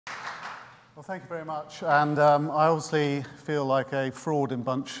Well, thank you very much. And I obviously feel like a fraud in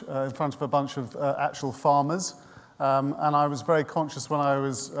front of a bunch of actual farmers. And I was very conscious when I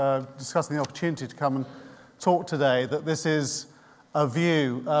was discussing the opportunity to come and talk today that this is a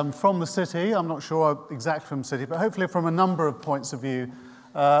view from the city. I'm not sure exactly from the city, but hopefully from a number of points of view,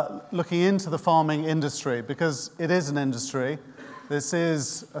 looking into the farming industry, because it is an industry. This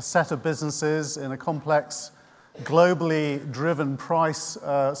is a set of businesses in a complex, globally driven price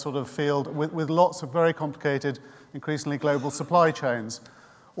sort of field with lots of very complicated, increasingly global supply chains,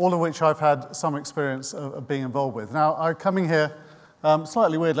 all of which I've had some experience of being involved with. Now, I'm coming here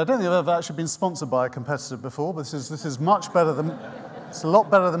slightly weirdly. I don't think I've ever actually been sponsored by a competitor before, but this is much better than, it's a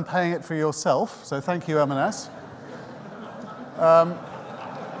lot better than paying it for yourself, so thank you, M&S.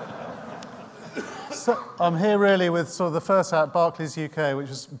 So I'm here really with sort of the first out, Barclays UK, which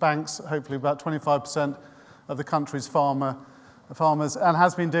is banks, hopefully about 25% of the country's farmers, and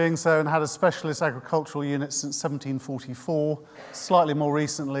has been doing so and had a specialist agricultural unit since 1744, slightly more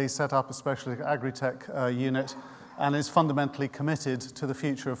recently set up a specialist agri-tech unit, and is fundamentally committed to the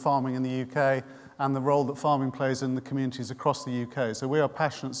future of farming in the UK and the role that farming plays in the communities across the UK. So we are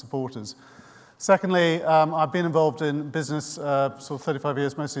passionate supporters. Secondly, I've been involved in business sort of 35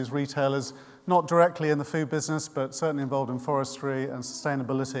 years, mostly as retailers, not directly in the food business, but certainly involved in forestry and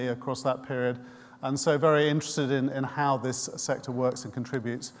sustainability across that period. And so very interested in how this sector works and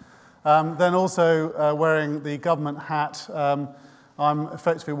contributes. Then also wearing the government hat, I'm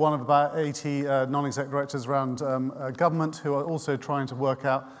effectively one of about 80 non-exec directors around government who are also trying to work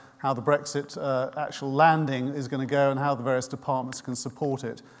out how the Brexit actual landing is going to go and how the various departments can support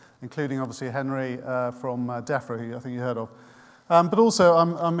it, including obviously Henry from DEFRA, who I think you heard of. But also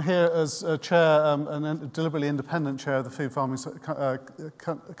I'm here as a chair, a deliberately independent chair of the Food Farming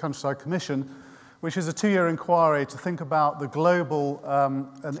Countryside Commission, which is a 2-year inquiry to think about the global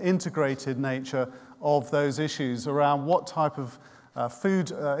and integrated nature of those issues around what type of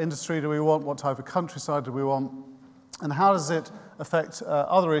food industry do we want, what type of countryside do we want, and how does it affect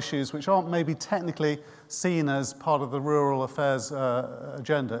other issues which aren't maybe technically seen as part of the rural affairs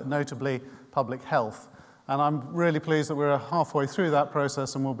agenda, notably public health. And I'm really pleased that we're halfway through that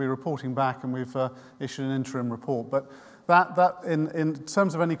process and we'll be reporting back, and we've issued an interim report. But that in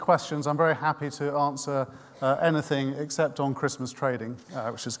terms of any questions, I'm very happy to answer anything except on Christmas trading,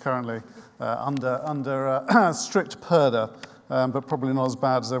 which is currently under strict purdah, but probably not as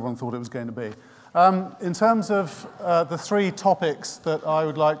bad as everyone thought it was going to be. In terms of the 3 topics that I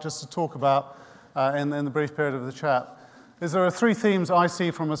would like just to talk about in the brief period of the chat, is there are 3 themes I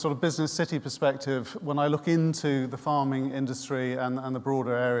see from a sort of business city perspective when I look into the farming industry and the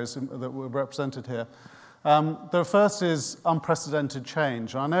broader areas that were represented here. The first is unprecedented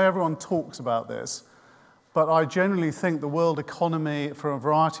change. I know everyone talks about this, but I genuinely think the world economy, for a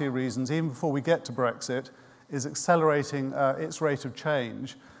variety of reasons, even before we get to Brexit, is accelerating its rate of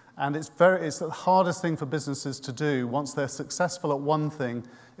change. And it's the hardest thing for businesses to do once they're successful at one thing,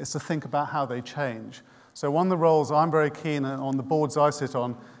 is to think about how they change. So one of the roles I'm very keen on the boards I sit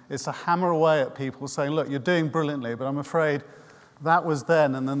on is to hammer away at people saying, look, you're doing brilliantly, but I'm afraid that was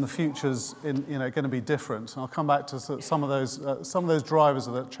then, and then the future's going to be different. And I'll come back to some of those drivers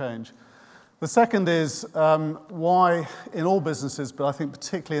of that change. The second is why in all businesses, but I think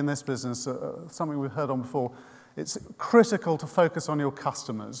particularly in this business, something we've heard on before, it's critical to focus on your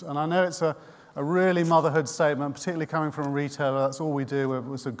customers. And I know it's a really motherhood statement, particularly coming from a retailer. That's all we do.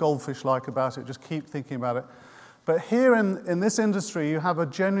 We're sort of goldfish-like about it. Just keep thinking about it. But here in this industry, you have a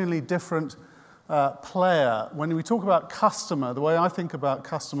genuinely different player. When we talk about customer, the way I think about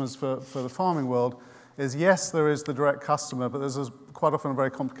customers for the farming world is, yes, there is the direct customer, but there's quite often a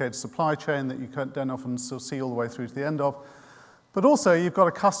very complicated supply chain that you don't often see all the way through to the end of. But also, you've got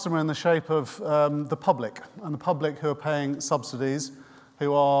a customer in the shape of the public, and the public who are paying subsidies,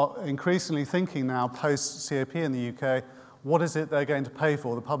 who are increasingly thinking now, post-CAP in the UK, what is it they're going to pay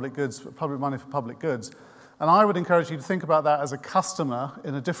for, the public goods, public money for public goods. And I would encourage you to think about that as a customer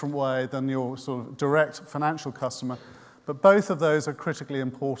in a different way than your sort of direct financial customer. But both of those are critically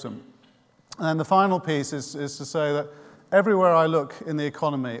important. And then the final piece is to say that everywhere I look in the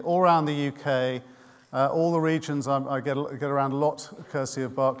economy, all around the UK, all the regions I get around a lot, courtesy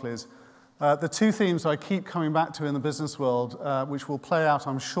of Barclays, the 2 themes I keep coming back to in the business world, which will play out,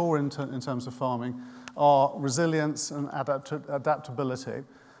 I'm sure, in terms of farming, are resilience and adaptability.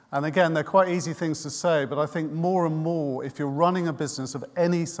 And again, they're quite easy things to say, but I think more and more, if you're running a business of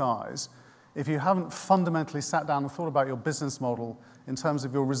any size, if you haven't fundamentally sat down and thought about your business model in terms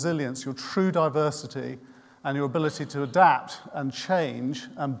of your resilience, your true diversity, and your ability to adapt and change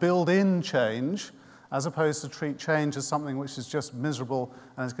and build in change as opposed to treat change as something which is just miserable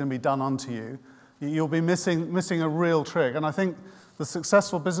and is going to be done unto you, you'll be missing a real trick. And I think the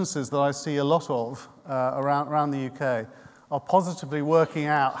successful businesses that I see a lot of around the UK are positively working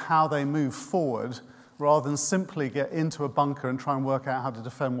out how they move forward rather than simply get into a bunker and try and work out how to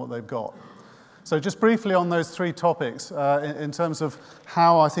defend what they've got. So just briefly on those three topics, in terms of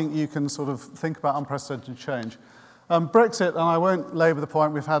how I think you can sort of think about unprecedented change. Brexit, and I won't labour the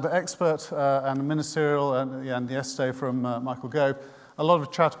point, we've had expert and ministerial and yesterday from Michael Gove, a lot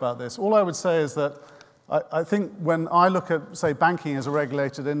of chat about this. All I would say is that I think when I look at, say, banking as a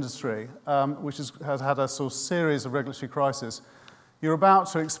regulated industry, which has had a sort of series of regulatory crises, you're about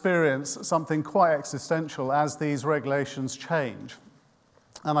to experience something quite existential as these regulations change.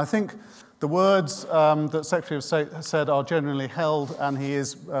 And I think the words that Secretary of State has said are genuinely held, and he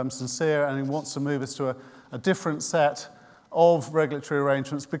is sincere, and he wants to move us to a different set of regulatory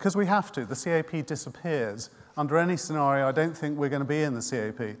arrangements because we have to. The CAP disappears. Under any scenario, I don't think we're going to be in the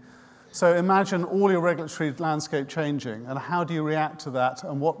CAP. So imagine all your regulatory landscape changing, and how do you react to that,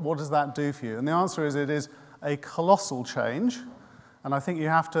 and what does that do for you? And the answer is it is a colossal change, and I think you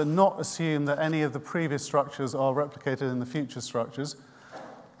have to not assume that any of the previous structures are replicated in the future structures.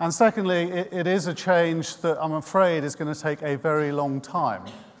 And secondly, it is a change that I'm afraid is going to take a very long time.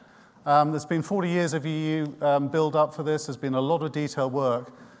 There's been 40 years of EU build-up for this. There's been a lot of detailed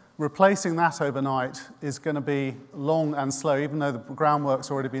work. Replacing that overnight is going to be long and slow, even though the groundwork's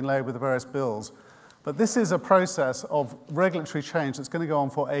already been laid with the various bills. But this is a process of regulatory change that's going to go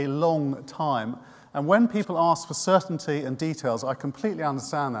on for a long time. And when people ask for certainty and details, I completely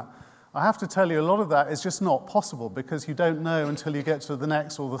understand that. I have to tell you, a lot of that is just not possible because you don't know until you get to the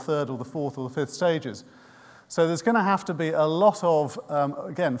next or the third or the fourth or the fifth stages. So there's going to have to be a lot of,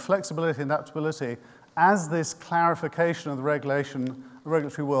 again, flexibility and adaptability as this clarification of the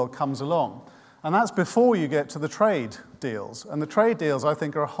regulatory world comes along. And that's before you get to the trade deals. And the trade deals, I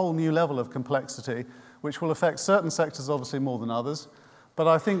think, are a whole new level of complexity, which will affect certain sectors obviously more than others. But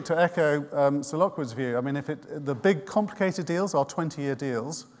I think, to echo Sir Lockwood's view, I mean, the big complicated deals are 20-year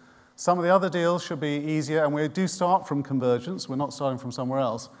deals. Some of the other deals should be easier, and we do start from convergence. We're not starting from somewhere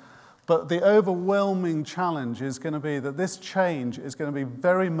else. But the overwhelming challenge is going to be that this change is going to be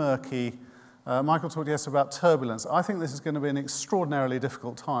very murky. Michael talked yesterday about turbulence. I think this is going to be an extraordinarily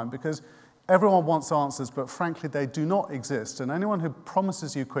difficult time because everyone wants answers, but frankly, they do not exist. And anyone who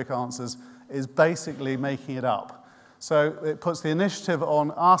promises you quick answers is basically making it up. So it puts the initiative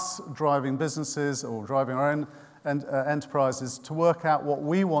on us driving businesses or driving our own enterprises to work out what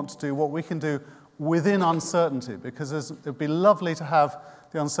we want to do, what we can do within uncertainty, because it would be lovely to have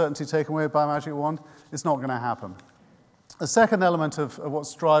the uncertainty taken away by a magic wand. It's not going to happen. The second element of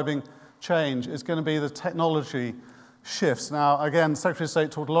what's driving change is going to be the technology shifts. Now, again, Secretary of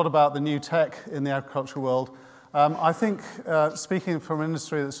State talked a lot about the new tech in the agricultural world. I think, speaking from an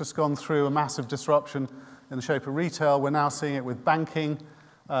industry that's just gone through a massive disruption in the shape of retail, we're now seeing it with banking,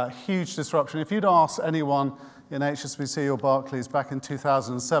 huge disruption. If you'd ask anyone in HSBC or Barclays back in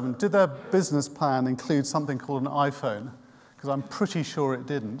 2007, did their business plan include something called an iPhone? Because I'm pretty sure it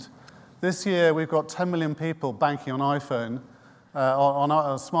didn't. This year, we've got 10 million people banking on iPhone, on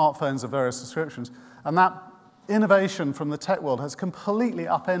smartphones of various descriptions. And that innovation from the tech world has completely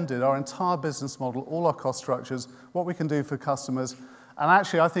upended our entire business model, all our cost structures, what we can do for customers, and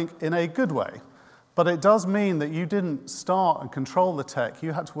actually, I think, in a good way. But it does mean that you didn't start and control the tech.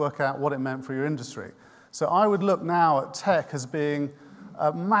 You had to work out what it meant for your industry. So I would look now at tech as being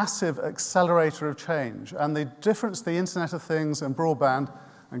a massive accelerator of change. And the difference the Internet of Things and broadband,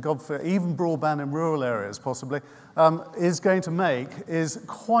 and God forbid, even broadband in rural areas possibly, is going to make is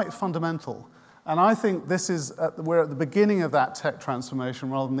quite fundamental. And I think we're at the beginning of that tech transformation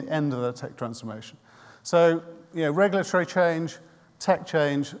rather than the end of that tech transformation. So, regulatory change, tech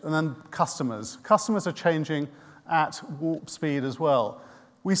change, and then customers. Customers are changing at warp speed as well.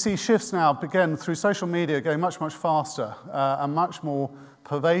 We see shifts now, again, through social media going much, much faster and much more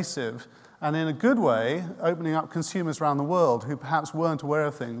pervasive, and in a good way, opening up consumers around the world who perhaps weren't aware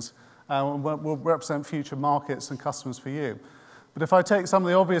of things will represent future markets and customers for you. But if I take some of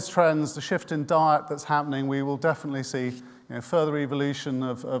the obvious trends, the shift in diet that's happening, we will definitely see further evolution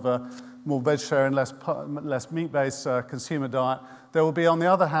of a more vegetarian, less meat-based consumer diet. There will be, on the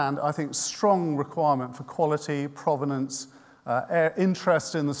other hand, I think, strong requirement for quality, provenance,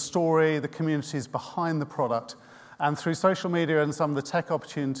 interest in the story, the communities behind the product. And through social media and some of the tech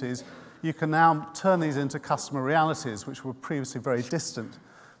opportunities, you can now turn these into customer realities, which were previously very distant.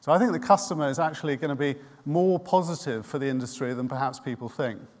 So I think the customer is actually going to be more positive for the industry than perhaps people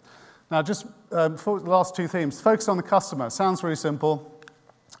think. Now, just for the last two themes, focus on the customer. Sounds very simple.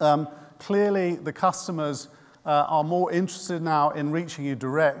 clearly the customers are more interested now in reaching you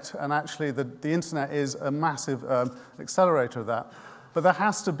direct, and actually the internet is a massive accelerator of that. But there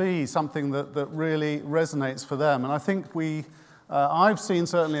has to be something that really resonates for them. And I think I've seen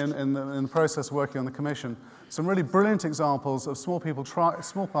certainly in the process of working on the Commission, some really brilliant examples of small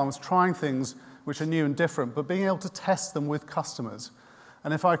farmers trying things which are new and different, but being able to test them with customers.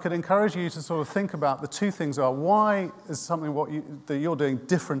 And if I could encourage you to sort of think about the two things are, why is something that you're doing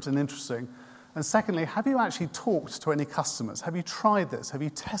different and interesting? And secondly, have you actually talked to any customers? Have you tried this? Have you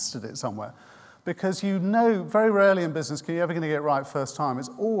tested it somewhere? Because you know very rarely in business are you ever going to get it right first time.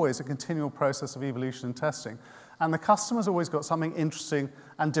 It's always a continual process of evolution and testing. And the customer's always got something interesting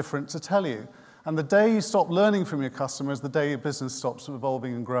and different to tell you. And the day you stop learning from your customer is the day your business stops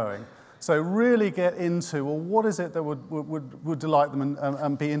evolving and growing. So really get into, well, what is it that would delight them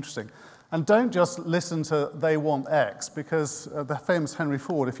and be interesting? And don't just listen to they want X, because the famous Henry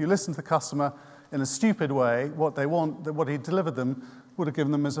Ford, if you listen to the customer in a stupid way, what they want, what he delivered them would have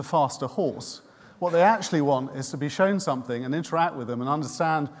given them as a faster horse. What they actually want is to be shown something and interact with them and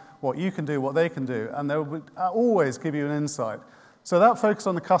understand what you can do, what they can do, and they will always give you an insight. So that focus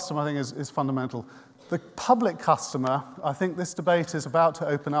on the customer, I think, is fundamental. The public customer, I think this debate is about to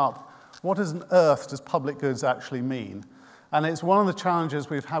open up. What on earth does public goods actually mean? And it's one of the challenges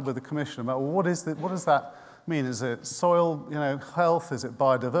we've had with the Commission about, well, what does that mean? Is it soil, health? Is it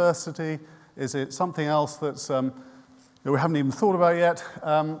biodiversity? Is it something else that we haven't even thought about yet?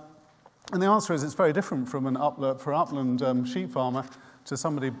 And the answer is it's very different from an upland sheep farmer to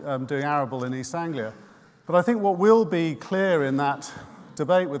somebody doing arable in East Anglia. But I think what will be clear in that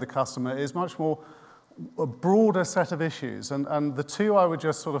debate with the customer is much more a broader set of issues. And the two I would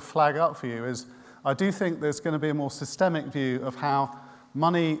just sort of flag up for you is, I do think there's going to be a more systemic view of how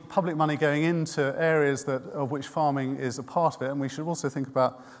public money going into areas of which farming is a part of it, and we should also think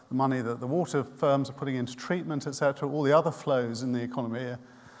about the money that the water firms are putting into treatment, etc., all the other flows in the economy here.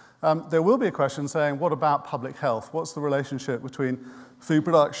 There will be a question saying, what about public health? What's the relationship between food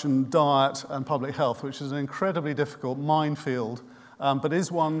production, diet, and public health, which is an incredibly difficult minefield, but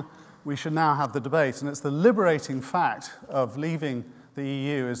is one we should now have the debate. And it's the liberating fact of leaving the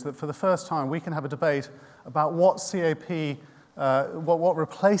EU is that for the first time we can have a debate about what CAP, what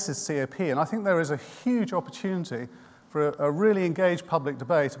replaces CAP. And I think there is a huge opportunity for a really engaged public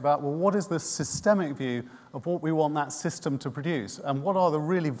debate about, well, what is the systemic view of what we want that system to produce? And what are the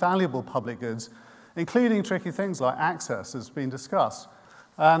really valuable public goods, including tricky things like access, as been discussed.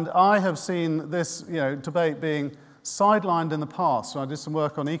 And I have seen this debate being sidelined in the past. And I did some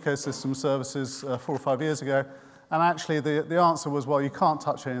work on ecosystem services 4 or 5 years ago. And actually, the answer was, well, you can't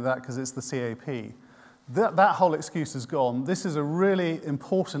touch any of that because it's the CAP. That whole excuse is gone. This is a really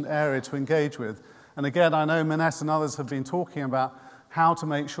important area to engage with. And again, I know Mines and others have been talking about how to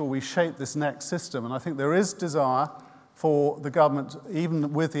make sure we shape this next system. And I think there is desire for the government,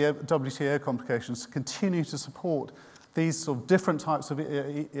 even with the WTO complications, to continue to support these sort of different types of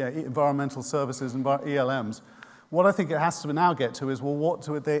environmental services and ELMs. What I think it has to now get to is, well, what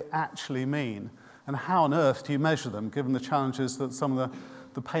do they actually mean? And how on earth do you measure them, given the challenges that some of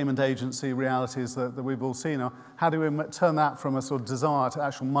the payment agency realities that we've all seen are? How do we turn that from a sort of desire to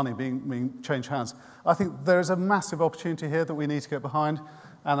actual money being changed hands? I think there is a massive opportunity here that we need to get behind,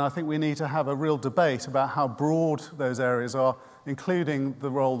 and I think we need to have a real debate about how broad those areas are, including the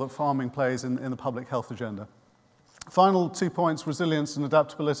role that farming plays in the public health agenda. Final 2 points, resilience and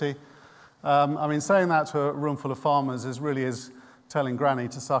adaptability. I mean, saying that to a room full of farmers really is telling Granny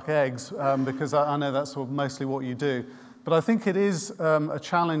to suck eggs, because I know that's sort of mostly what you do. But I think it is a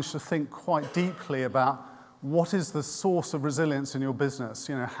challenge to think quite deeply about what is the source of resilience in your business.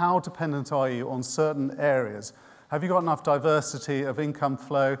 How dependent are you on certain areas? Have you got enough diversity of income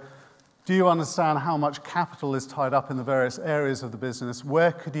flow? Do you understand how much capital is tied up in the various areas of the business?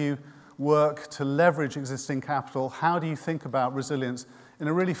 Where could you work to leverage existing capital? How do you think about resilience in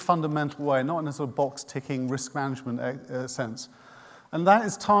a really fundamental way, not in a sort of box-ticking risk management sense? And that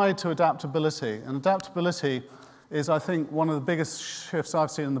is tied to adaptability. And adaptability is, I think, one of the biggest shifts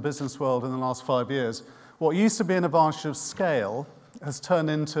I've seen in the business world in the last 5 years. What used to be an advantage of scale has turned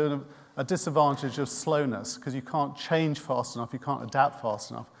into a disadvantage of slowness, because you can't change fast enough, you can't adapt fast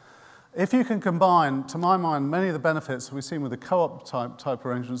enough. If you can combine, to my mind, many of the benefits we've seen with the co-op type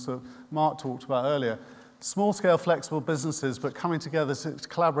arrangements that Mark talked about earlier, small-scale flexible businesses, but coming together to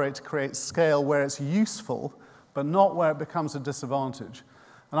collaborate to create scale where it's useful, but not where it becomes a disadvantage.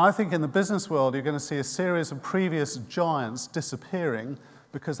 And I think in the business world, you're going to see a series of previous giants disappearing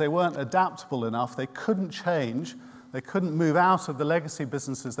because they weren't adaptable enough, they couldn't change, they couldn't move out of the legacy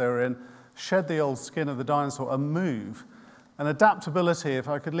businesses they were in, shed the old skin of the dinosaur and move. And adaptability, if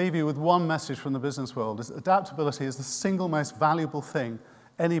I could leave you with one message from the business world, is adaptability is the single most valuable thing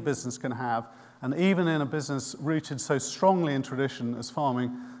any business can have. And even in a business rooted so strongly in tradition as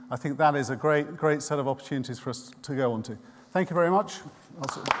farming, I think that is a great set of opportunities for us to go on to. Thank you very much.